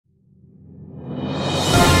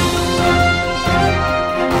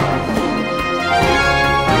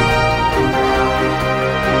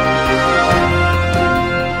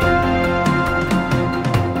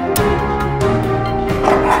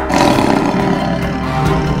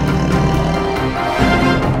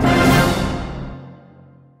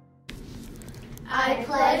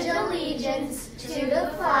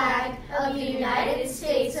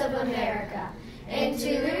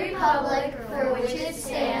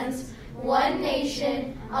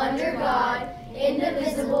nation, under God,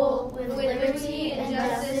 indivisible, with liberty and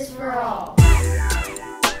justice for all.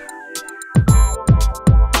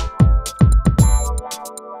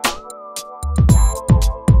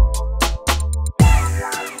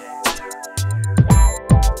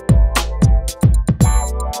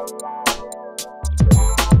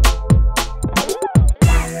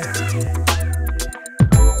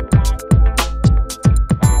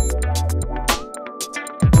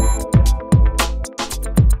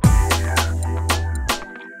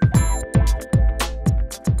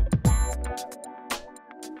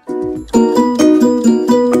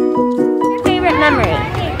 My favorite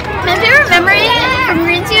memory from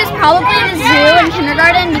Greensea is probably the zoo in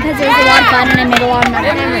kindergarten because it was a lot of fun and I made a lot of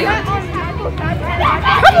memories.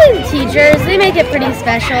 Probably the teachers, they make it pretty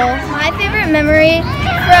special. My favorite memory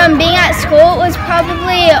from being at school was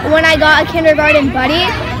probably when I got a kindergarten buddy.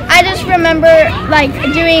 I just remember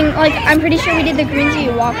I'm pretty sure we did the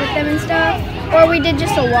Greensea walk with them and stuff, or we did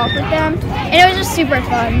just a walk with them, and it was just super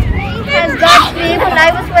fun. As Godspeed when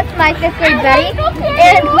I was with my 5th grade buddy,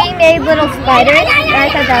 and we made little spiders, and I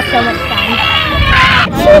thought that was so much fun.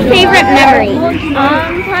 What's your favorite memory?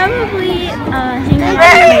 Probably hanging out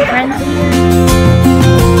with my friends.